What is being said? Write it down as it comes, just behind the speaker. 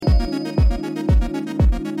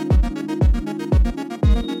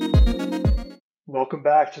Welcome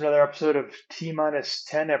back to another episode of T minus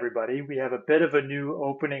 10, everybody. We have a bit of a new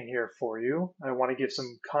opening here for you. I want to give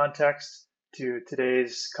some context to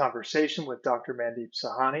today's conversation with Dr. Mandeep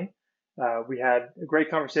Sahani. We had a great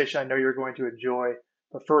conversation I know you're going to enjoy,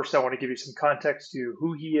 but first I want to give you some context to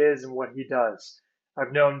who he is and what he does.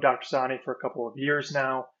 I've known Dr. Sahani for a couple of years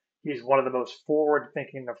now. He's one of the most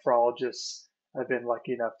forward-thinking nephrologists I've been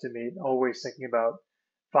lucky enough to meet, always thinking about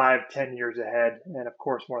 5, 10 years ahead. And of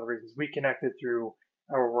course, one of the reasons we connected through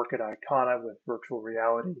our work at Icona with virtual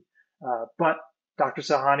reality. But Dr.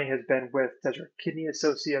 Sahani has been with Desert Kidney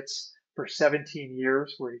Associates for 17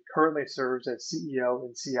 years, where he currently serves as CEO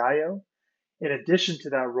and CIO. In addition to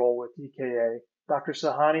that role with DKA, Dr.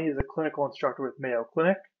 Sahani is a clinical instructor with Mayo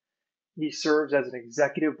Clinic. He serves as an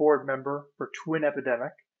executive board member for Twin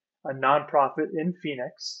Epidemic, a nonprofit in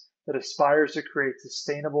Phoenix that aspires to create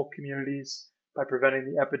sustainable communities by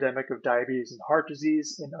preventing the epidemic of diabetes and heart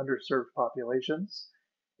disease in underserved populations.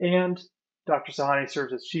 And Dr. Sahani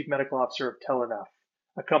serves as Chief Medical Officer of TeleNeph,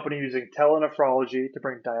 a company using telenephrology to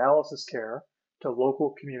bring dialysis care to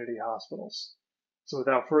local community hospitals. So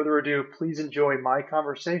without further ado, please enjoy my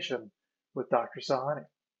conversation with Dr. Sahani.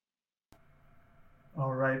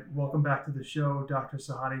 All right, welcome back to the show, Dr.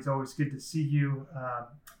 Sahani. It's always good to see you.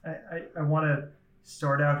 I want to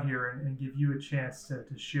start out here and give you a chance to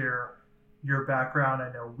share your background.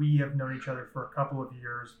 I know we have known each other for a couple of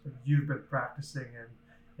years, but you've been practicing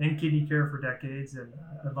in kidney care for decades, and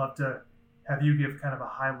I'd love to have you give kind of a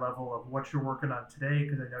high level of what you're working on today,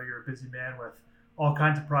 because I know you're a busy man with all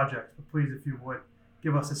kinds of projects, but please, if you would,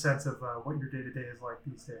 give us a sense of what your day-to-day is like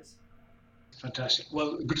these days. Fantastic.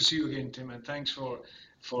 Well, good to see you again, Tim, and thanks for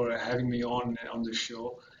having me on the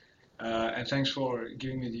show, and thanks for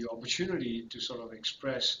giving me the opportunity to sort of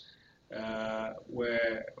express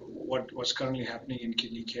what's currently happening in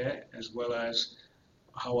kidney care, as well as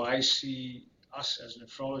how I see us as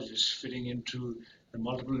nephrologists fitting into the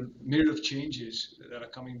multiple myriad of changes that are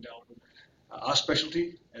coming down our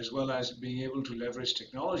specialty, as well as being able to leverage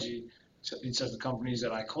technology in such companies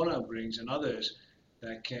that Icona brings and others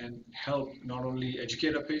that can help not only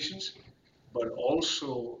educate our patients, but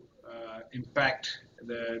also impact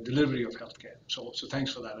the delivery of healthcare. So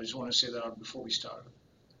thanks for that. I just want to say that before we start.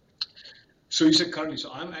 So you said currently,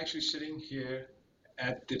 so I'm actually sitting here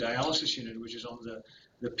at the dialysis unit, which is on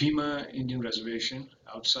the Pima Indian Reservation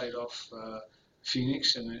outside of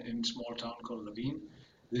Phoenix in a small town called Levine.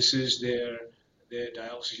 This is their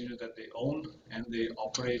dialysis unit that they own and they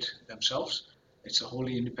operate themselves. It's a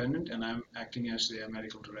wholly independent, and I'm acting as their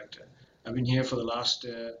medical director. I've been here for the last,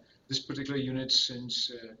 this particular unit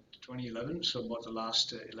since 2011, so about the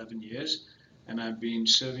last 11 years. And I've been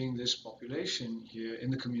serving this population here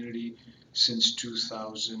in the community since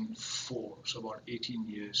 2004, so about 18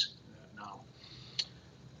 years now.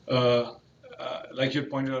 Like you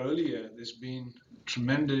pointed out earlier, there's been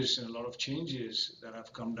tremendous and a lot of changes that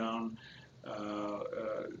have come down.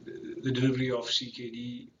 The delivery of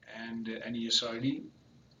CKD and ESRD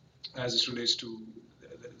as this relates to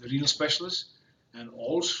the renal specialists, and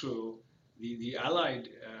also the allied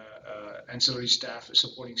ancillary staff,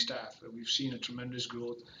 supporting staff. We've seen a tremendous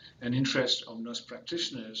growth and interest of nurse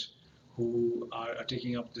practitioners who are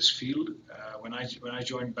taking up this field. When I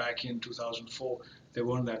joined back in 2004, there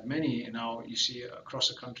weren't that many, and now you see across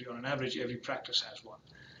the country, on an average, every practice has one.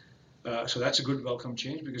 So that's a good welcome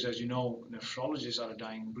change, because as you know, nephrologists are a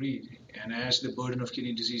dying breed, and as the burden of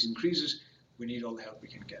kidney disease increases, we need all the help we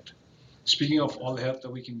can get. Speaking of all the help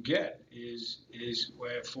that we can get is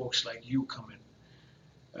where folks like you come in.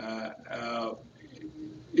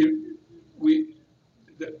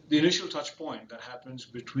 The initial touch point that happens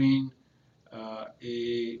between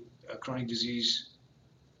a chronic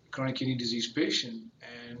kidney disease patient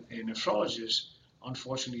and a nephrologist,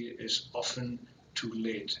 unfortunately, is often too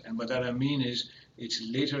late. And by that I mean is it's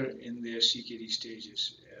later in their CKD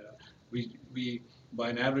stages. We by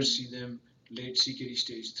an average see them late CKD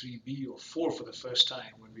stage 3B or 4 for the first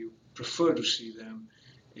time, when we prefer to see them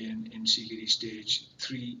in CKD stage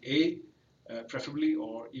 3A, preferably,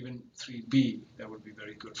 or even 3B. That would be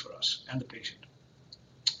very good for us and the patient.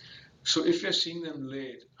 So if we're seeing them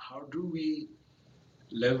late, how do we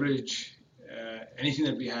leverage anything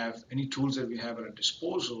that we have, any tools that we have at our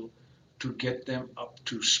disposal to get them up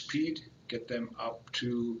to speed, get them up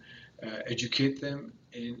to educate them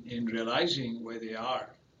in realizing where they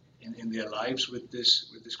are in their lives with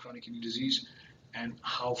this chronic kidney disease, and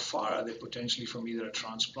how far are they potentially from either a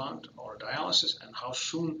transplant or a dialysis, and how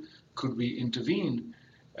soon could we intervene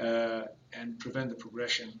and prevent the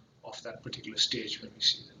progression of that particular stage when we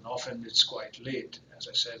see them. And often it's quite late. As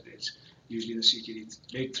I said, it's usually in the CKD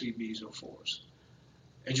late 3Bs or 4s.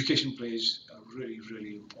 education plays a really,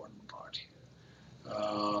 really important part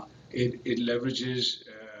here. It leverages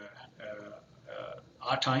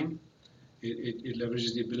our time. It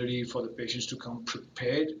leverages the ability for the patients to come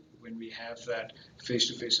prepared when we have that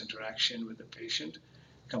face-to-face interaction with the patient,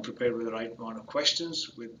 come prepared with the right amount of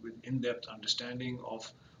questions, with in-depth understanding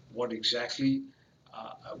of what exactly,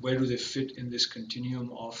 where do they fit in this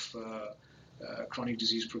continuum of chronic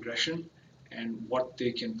disease progression, and what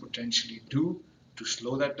they can potentially do to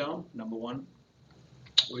slow that down, number one,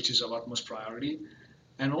 which is of utmost priority,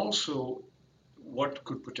 and also what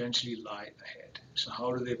could potentially lie ahead. So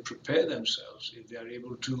how do they prepare themselves if they are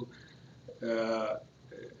able to uh,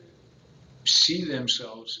 see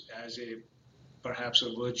themselves as perhaps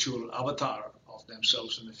a virtual avatar of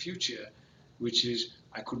themselves in the future, which is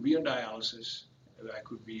I could be on dialysis, I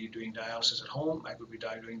could be doing dialysis at home, I could be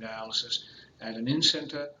doing dialysis at an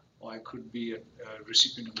in-center, or I could be a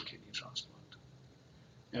recipient of a kidney transplant.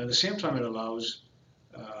 And at the same time, it allows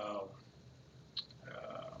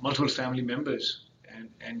multiple family members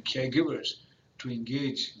and caregivers to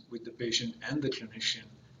engage with the patient and the clinician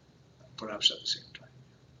perhaps at the same time.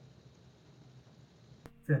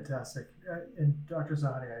 Fantastic. And Dr.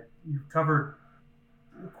 Sahani, you've covered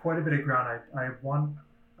quite a bit of ground. I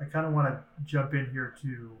kind of want to jump in here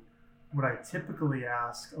to what I typically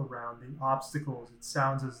ask around the obstacles. It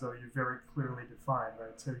sounds as though you very clearly defined,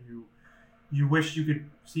 right? So you wish you could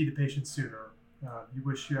see the patient sooner. You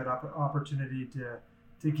wish you had opportunity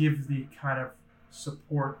to give the kind of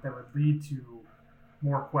support that would lead to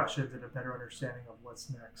more questions and a better understanding of what's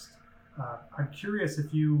next. I'm curious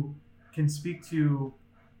if you can speak to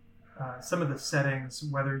some of the settings,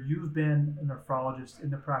 whether you've been a nephrologist in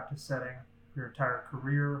the practice setting your entire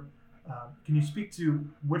career. Can you speak to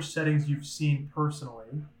which settings you've seen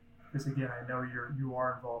personally? Because again, I know you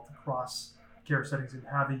are involved across care settings and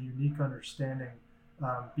have a unique understanding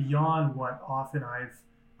beyond what often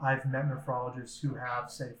I've met nephrologists who have,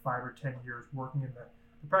 say, 5 or 10 years working in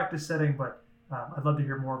the practice setting. But I'd love to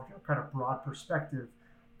hear more of your kind of broad perspective.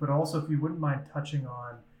 But also, if you wouldn't mind touching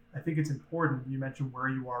on, I think it's important. You mentioned where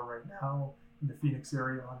you are right now in the Phoenix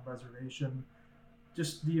area on reservation.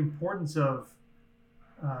 Just the importance of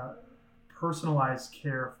uh, personalized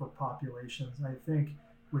care for populations. I think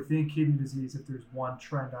within kidney disease, if there's one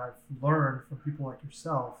trend I've learned from people like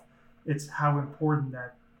yourself, it's how important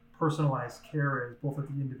that personalized care is, both at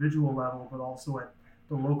the individual level, but also at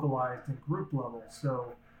the localized and group level.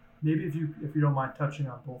 So maybe if you don't mind touching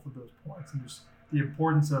on both of those points and just the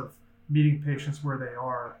importance of meeting patients where they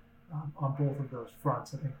are on both of those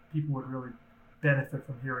fronts, I think people would really benefit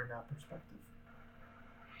from hearing that perspective.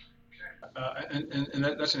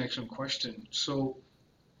 That's an excellent question. So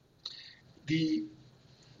the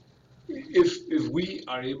if we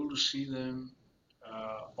are able to see them,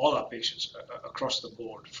 all our patients across the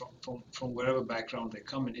board, from wherever background they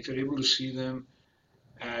come in, if you're able to see them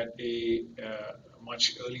at a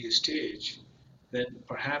much earlier stage, then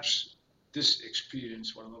perhaps this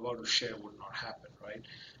experience, what I'm about to share, would not happen, right?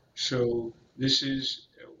 So this is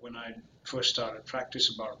when I first started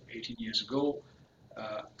practice about 18 years ago.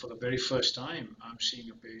 For the very first time, I'm seeing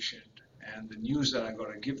a patient, and the news that I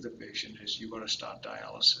got to give the patient is you got to start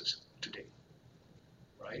dialysis today,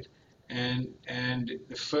 right? And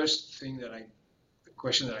the first thing the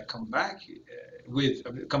question that I come back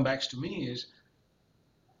come back to me is,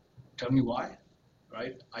 tell me why,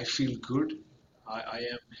 right? I feel good. I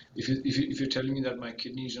am. If you're telling me that my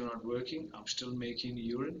kidneys are not working, I'm still making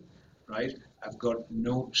urine, right? I've got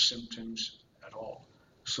no symptoms at all.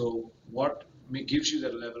 So what gives you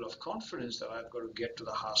that level of confidence that I've got to get to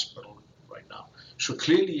the hospital right now? So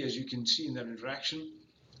clearly, as you can see in that interaction,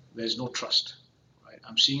 there's no trust, right?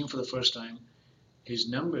 I'm seeing him for the first time. His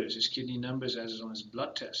numbers, his kidney numbers, as is on his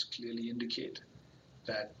blood test, clearly indicate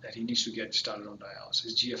that he needs to get started on dialysis.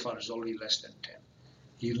 His GFR is already less than 10.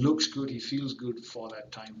 He looks good, he feels good for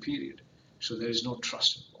that time period. So there is no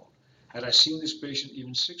trust involved. Had I seen this patient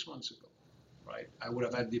even 6 months ago, right, I would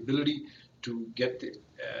have had the ability to get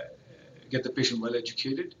the patient well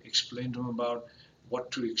educated, explain to him about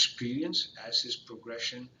what to experience as his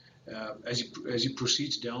progression, as he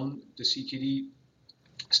proceeds down the CKD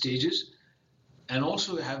stages, and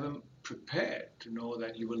also have him prepared to know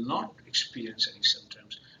that you will not experience any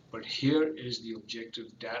symptoms, but here is the objective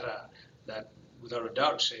data that without a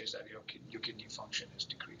doubt says that your kidney function is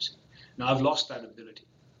decreasing. Now I've lost that ability,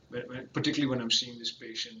 particularly when I'm seeing this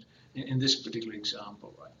patient in this particular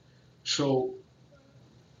example, right? So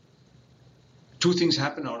two things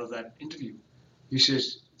happen out of that interview. He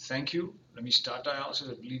says, thank you, let me start dialysis,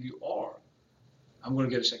 I believe you, or I'm going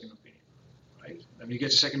to get a second opinion, right? Let me get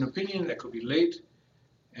a second opinion, that could be late,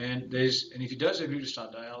 And if he does agree to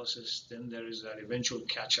start dialysis, then there is that eventual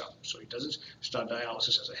catch up. So he doesn't start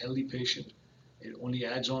dialysis as a healthy patient. It only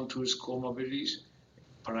adds on to his comorbidities.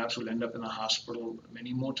 Perhaps will end up in the hospital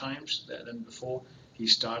many more times than before. He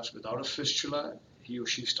starts without a fistula. He or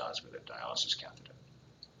she starts with a dialysis catheter.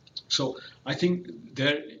 So I think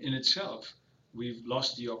there in itself, we've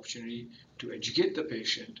lost the opportunity to educate the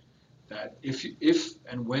patient that if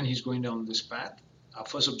and when he's going down this path, our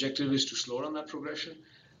first objective is to slow down that progression.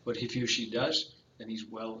 But if he or she does, then he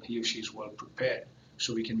or she is well prepared,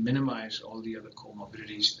 so we can minimize all the other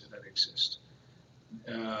comorbidities that exist.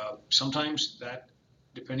 Sometimes that,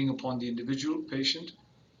 depending upon the individual patient,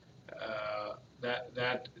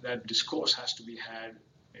 that discourse has to be had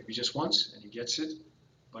maybe just once and he gets it,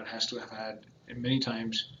 but has to have had many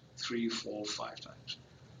times, 3, 4, 5 times.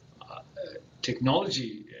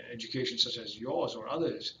 Technology education such as yours or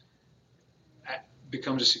others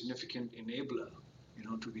becomes a significant enabler,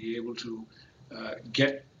 to be able to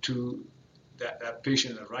get to that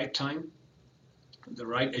patient at the right time, the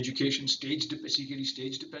right education, CKD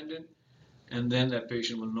stage dependent, and then that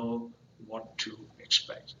patient will know what to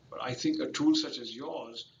expect. But I think a tool such as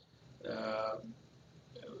yours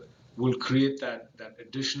will create that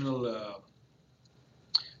additional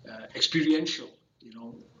experiential,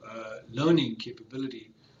 learning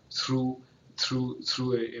capability through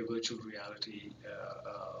a virtual reality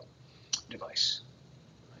device.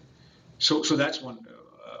 So that's one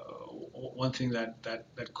thing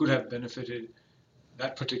that could have benefited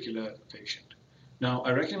that particular patient. Now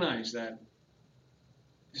I recognize that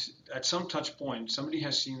at some touch point, somebody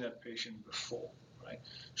has seen that patient before, right?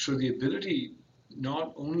 So the ability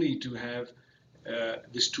not only to have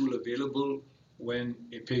this tool available when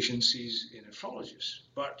a patient sees a nephrologist,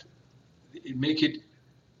 but make it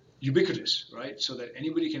ubiquitous, right? So that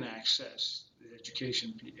anybody can access the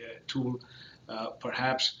education tool,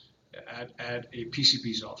 perhaps at a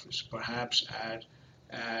PCP's office, perhaps at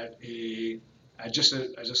just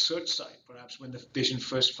as a search site, perhaps when the patient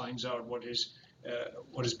first finds out what his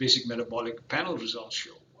basic metabolic panel results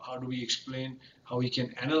show. How do we explain how he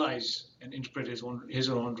can analyze and interpret his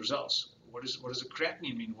or own results? What does the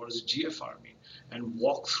creatinine mean? What does the GFR mean? And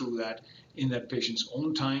walk through that in that patient's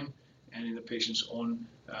own time and in the patient's own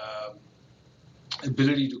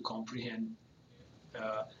ability to comprehend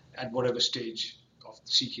at whatever stage of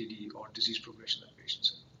CKD or disease progression that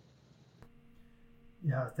patient's in.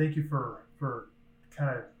 Yeah, thank you for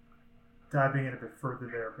kind of diving in a bit further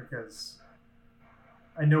there, because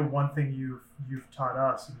I know one thing you've taught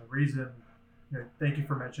us, and the reason, thank you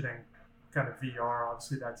for mentioning kind of VR.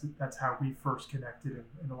 Obviously, that's how we first connected,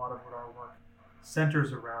 and a lot of what our work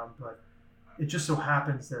centers around. But it just so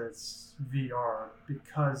happens that it's VR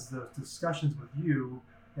because those discussions with you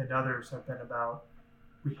and others have been about,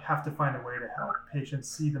 we have to find a way to help patients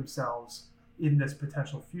see themselves in this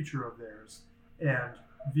potential future of theirs, and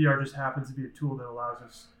VR just happens to be a tool that allows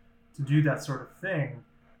us to do that sort of thing,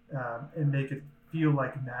 and make it feel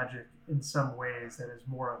like magic in some ways that is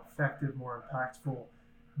more effective, more impactful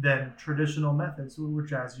than traditional methods,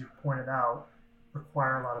 which, as you pointed out,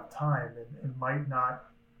 require a lot of time and might not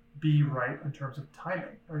be right in terms of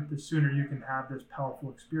timing. Right? The sooner you can have this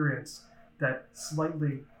powerful experience that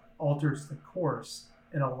slightly alters the course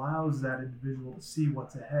and allows that individual to see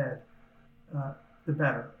what's ahead, the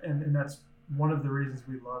better. And that's one of the reasons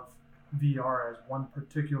we love VR as one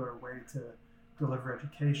particular way to deliver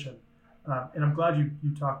education. And I'm glad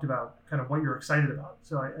you talked about kind of what you're excited about.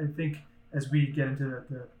 So I think as we get into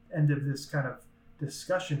the end of this kind of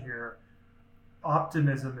discussion here,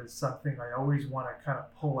 optimism is something I always want to kind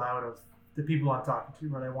of pull out of the people I'm talking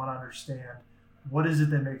to, right? I want to understand, what is it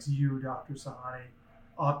that makes you, Dr. Sahani,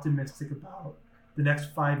 optimistic about the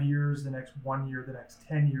next 5 years, the next 1 year, the next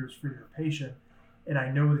 10 years for your patient? And I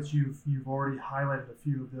know that you've already highlighted a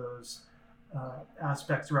few of those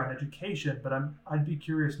aspects around education, but I'd be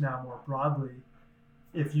curious now more broadly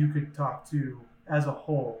if you could talk to, as a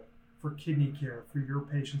whole, for kidney care, for your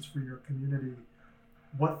patients, for your community,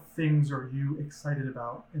 what things are you excited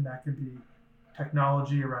about? And that could be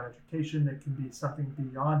technology around education, it can be something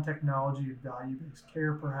beyond technology and value-based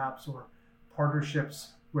care perhaps, or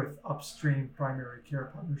partnerships with upstream primary care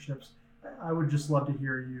partnerships. I would just love to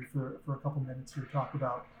hear you for a couple minutes here talk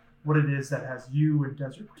about what it is that has you and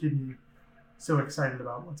Desert Kidney so excited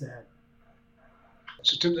about what's ahead.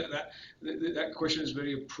 So Tim, that question is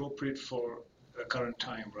very appropriate for the current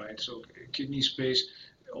time, right? So kidney space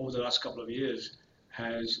over the last couple of years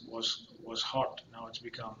was hot. Now it's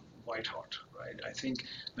become white hot, right? I think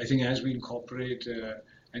as we incorporate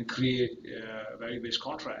and create value-based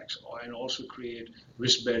contracts and also create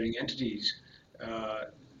risk-bearing entities,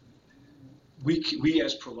 we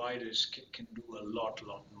as providers can do a lot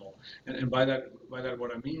more. And by that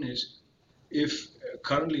what I mean is, if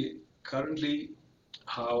currently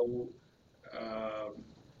how uh,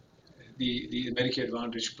 the Medicare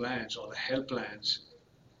Advantage plans or the health plans,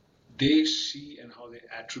 they see and how they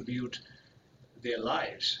attribute their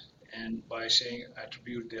lives, and by saying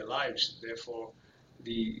attribute their lives, therefore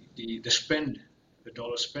the spend, the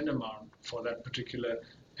dollar spend amount for that particular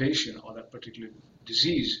patient or that particular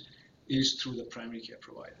disease is through the primary care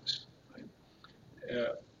providers. Right?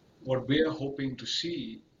 What we are hoping to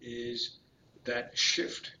see is that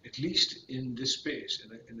shift, at least in this space,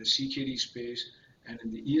 in the CKD space and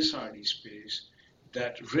in the ESRD space,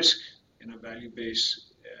 that risk in a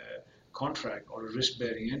value-based contract or a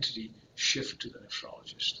risk-bearing entity shift to the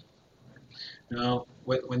nephrologist. Now,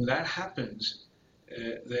 when that happens,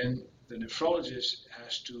 then the nephrologist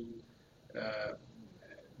has to uh,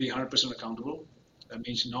 be 100% accountable. That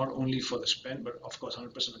means not only for the spend, but of course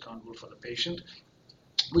 100% accountable for the patient,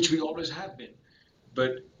 which we always have been.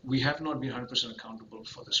 But we have not been 100% accountable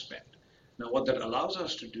for the spend. Now, what that allows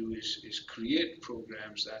us to do is create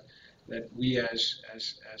programs that we as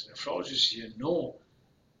nephrologists here know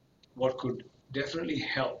what could definitely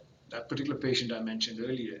help that particular patient I mentioned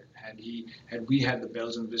earlier. Had we had the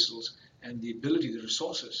bells and whistles and the ability, the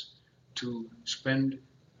resources to spend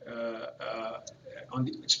uh, uh,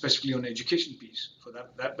 specifically on the education piece for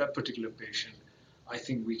that particular patient, I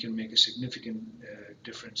think we can make a significant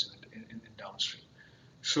difference in downstream.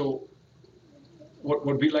 So what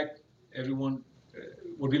we like everyone,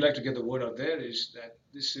 what we like to get the word out there is that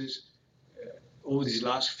this is over these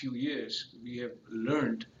last few years we have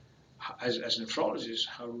learned as nephrologists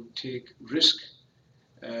how to take risk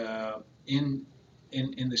uh, in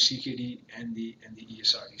the CKD and the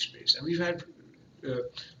ESRD space, and we've had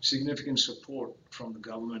significant support from the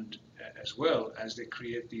government as well as they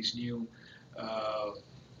create these new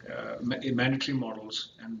mandatory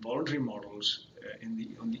models and voluntary models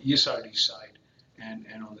on the ESRD side and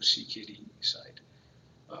on the CKD side.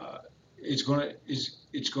 It's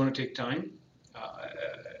going to take time.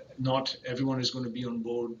 Not everyone is going to be on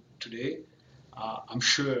board today. I'm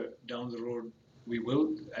sure down the road we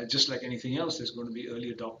will. Just like anything else, there's going to be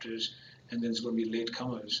early adopters and then there's going to be late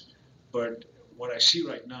comers. But what I see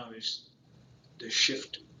right now is the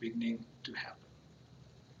shift beginning to happen.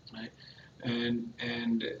 Right?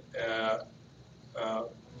 And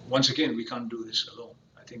once again, we can't do this alone.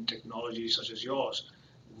 I think technology such as yours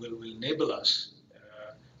will enable us,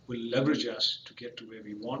 will leverage us to get to where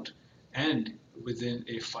we want, and within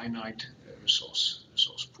a finite resource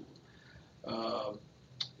pool.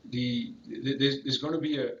 There's going to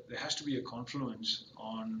be there has to be a confluence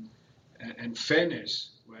on and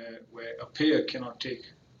fairness where a payer cannot take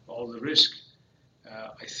all the risk.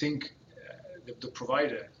 I think the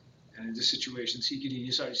provider, and in this situation, CKD and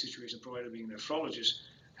ESRD situation, the provider being a nephrologist,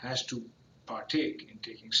 has to partake in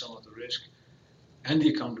taking some of the risk and the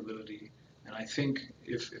accountability. And I think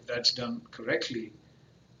if that's done correctly,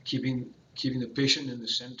 keeping the patient in the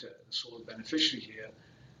center, the sole beneficiary here,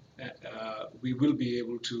 we will be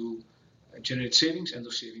able to generate savings, and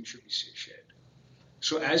those savings should be shared.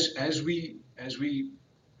 So as we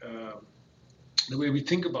the way we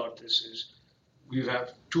think about this is we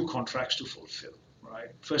have two contracts to fulfill, right?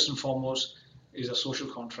 First and foremost is a social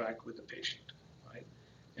contract with the patient, right?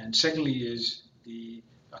 And secondly is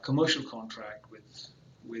a commercial contract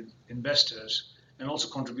with investors and also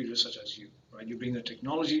contributors such as you, right? You bring the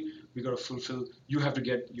technology, we got to fulfill. You have to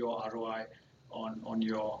get your ROI on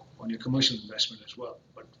your commercial investment as well.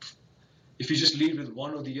 But if you just lead with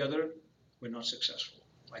one or the other, we're not successful.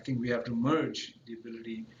 I think we have to merge the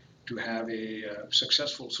ability to have a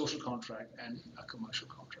successful social contract and a commercial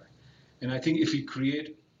contract. And I think if we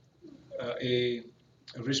create a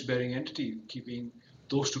risk-bearing entity keeping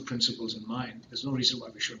those two principles in mind, there's no reason why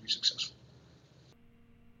we shouldn't be successful.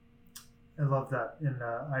 I love that, and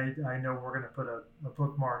I know we're going to put a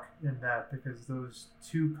bookmark in that because those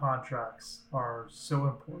two contracts are so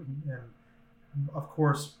important. And of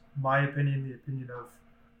course, my opinion, the opinion of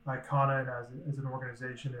Icona and as an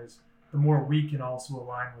organization is the more we can also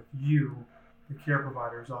align with you, the care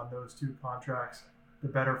providers, on those two contracts, the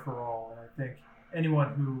better for all. And I think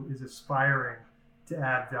anyone who is aspiring to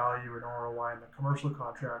add value and ROI in the commercial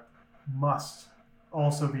contract must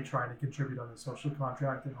also be trying to contribute on the social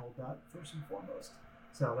contract and hold that first and foremost.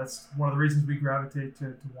 So that's one of the reasons we gravitate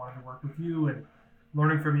to wanting to work with you and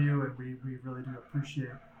learning from you. And we really do appreciate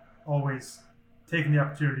always taking the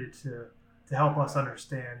opportunity to help us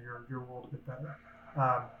understand your world a bit better.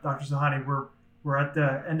 Dr. Sahani, we're at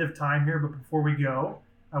the end of time here, but before we go,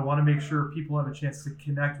 I want to make sure people have a chance to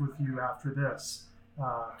connect with you after this.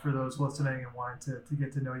 for those listening and wanting to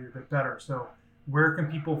get to know you a bit better. So where can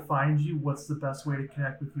people find you? What's the best way to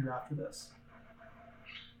connect with you after this?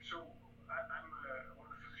 So I'm one of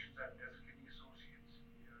the physicians at Desert Kidney Associates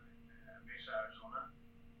here in Mesa, Arizona,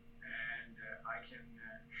 and I can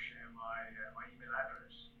share my email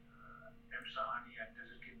address,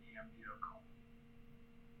 msahani@desertkidneymd.com.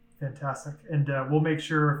 Fantastic. And we'll make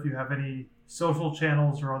sure if you have any social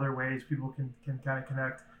channels or other ways people can kind of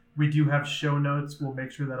connect. We do have show notes. We'll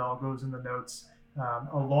make sure that all goes in the notes,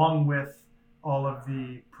 along with all of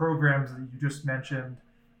the programs that you just mentioned.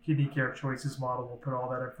 Kidney Care Choices model. We'll put all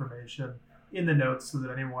that information in the notes so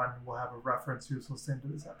that anyone will have a reference who's listening to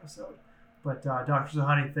this episode. But Dr.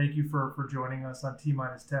 Sahani, thank you for joining us on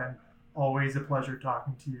T-10. Always a pleasure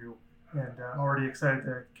talking to you, and already excited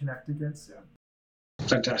to connect again soon.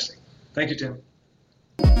 Fantastic. Thank you, Tim.